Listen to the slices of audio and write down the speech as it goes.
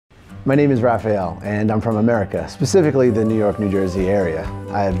My name is Рафаэль, and I'm from America, specifically the New York, New Jersey area.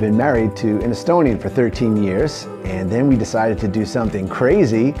 I've been married to an Estonian for 13 years, and then we decided to do something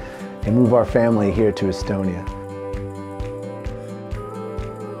crazy and move our family here to Estonia.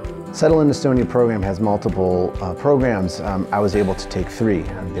 Settle in Estonia program has multiple programs. I was able to take 3.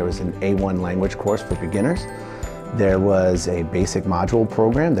 There was an A1 language course for beginners. There was a basic module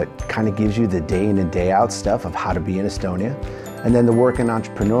program that kind of gives you the day in and day out stuff of how to be in Estonia. And then the Work and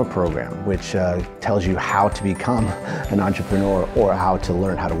Entrepreneur program, which tells you how to become an entrepreneur or how to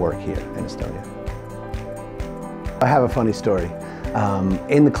learn how to work here in Estonia. I have a funny story.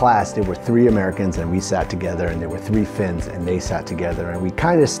 In the class, there were 3 Americans and we sat together, and there were 3 Finns and they sat together, and we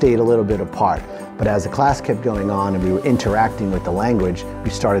kind of stayed a little bit apart. But as the class kept going on and we were interacting with the language, we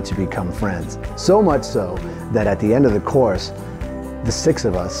started to become friends. So much so that at the end of the course, the 6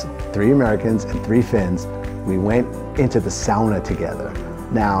 of us, 3 Americans and 3 Finns, we went into the sauna together.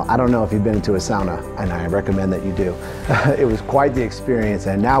 Now, I don't know if you've been into a sauna, and I recommend that you do. It was quite the experience,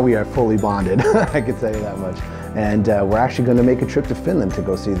 and now we are fully bonded, I can tell you that much. And we're actually going to make a trip to Finland to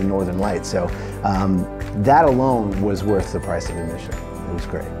go see the Northern Lights. So that alone was worth the price of admission. It was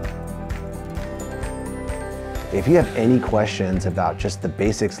great. If you have any questions about just the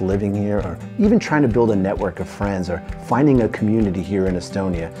basics living here, or even trying to build a network of friends, or finding a community here in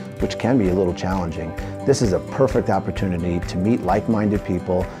Estonia, which can be a little challenging, this is a perfect opportunity to meet like-minded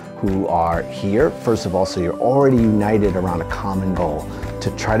people who are here, first of all, so you're already united around a common goal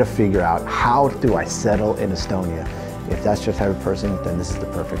to try to figure out, how do I settle in Estonia? If that's your type of person, then this is the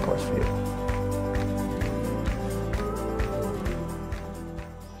perfect course for you.